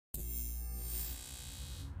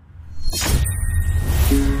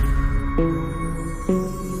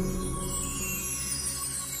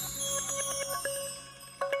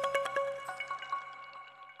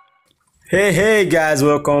Hey guys,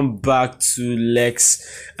 welcome back to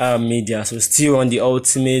LEXX Media. So still on the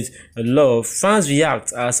ultimate love, fans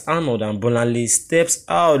react as Arnold and Bolanle steps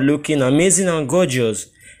out looking amazing and gorgeous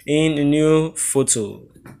in a new photo.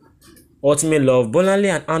 Ultimate love,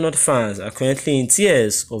 Bolanle and Arnold fans are currently in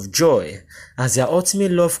tears of joy as their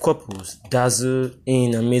ultimate love couples dazzle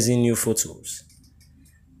in amazing new photos.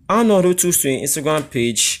 Arnold, who took to an Instagram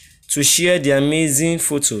page to share the amazing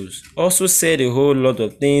photos, also said a whole lot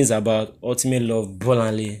of things about ultimate love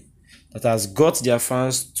Bolanle that has got their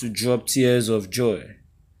fans to drop tears of joy.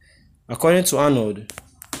 According to Arnold,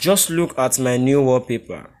 just look at my new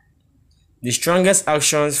wallpaper. The strongest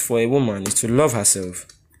actions for a woman is to love herself,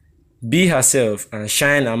 be herself, and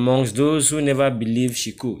shine amongst those who never believed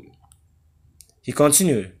she could. He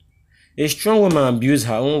continued, a strong woman builds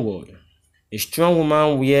her own world. A strong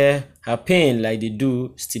woman wears her pain like they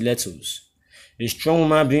do stilettos. A strong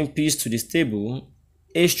woman brings peace to the stable.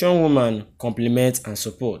 A strong woman compliments and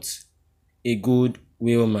supports. A good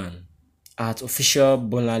will man. At official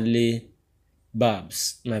Bolanle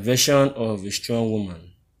Babs, my version of a strong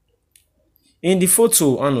woman. In the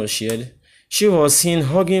photo Arnold shared, she was seen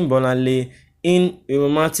hugging Bolanle in a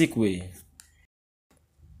romantic way.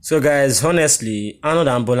 So guys, honestly, Arnold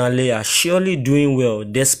and Bolanle are surely doing well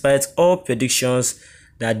despite all predictions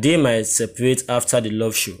that they might separate after the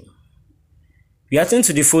love show. Reacting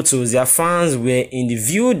to the photos, their fans were in the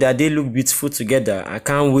view that they look beautiful together and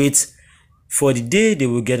can't wait for the day they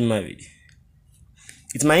will get married.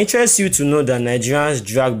 It might interest you to know that Nigerians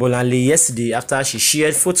dragged Bolanle yesterday after she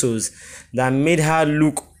shared photos that made her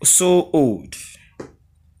look so old.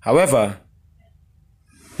 However,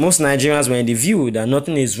 most Nigerians were in the view that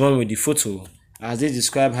nothing is wrong with the photo, as they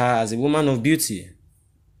describe her as a woman of beauty.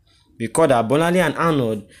 Because that Bolanle and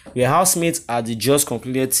Arnold were housemates at the just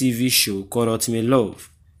concluded TV show called Ultimate Love.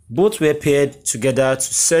 Both were paired together to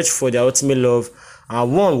search for their ultimate love,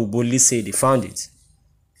 and one will boldly say they found it.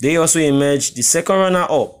 They also emerged the second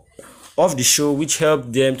runner-up of the show, which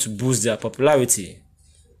helped them to boost their popularity.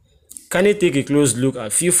 Kindly take a close look at a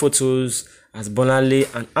few photos as Bolanle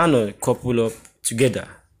and Arnold couple up together.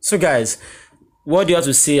 So guys, what do you have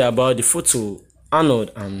to say about the photo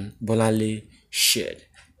Arnold and Bolanle shared?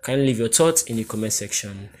 Kindly leave your thoughts in the comment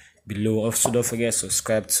section below. Also, don't forget to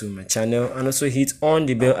subscribe to my channel and also hit on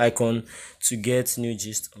the bell icon to get new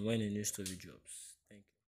gist on when a new story drops.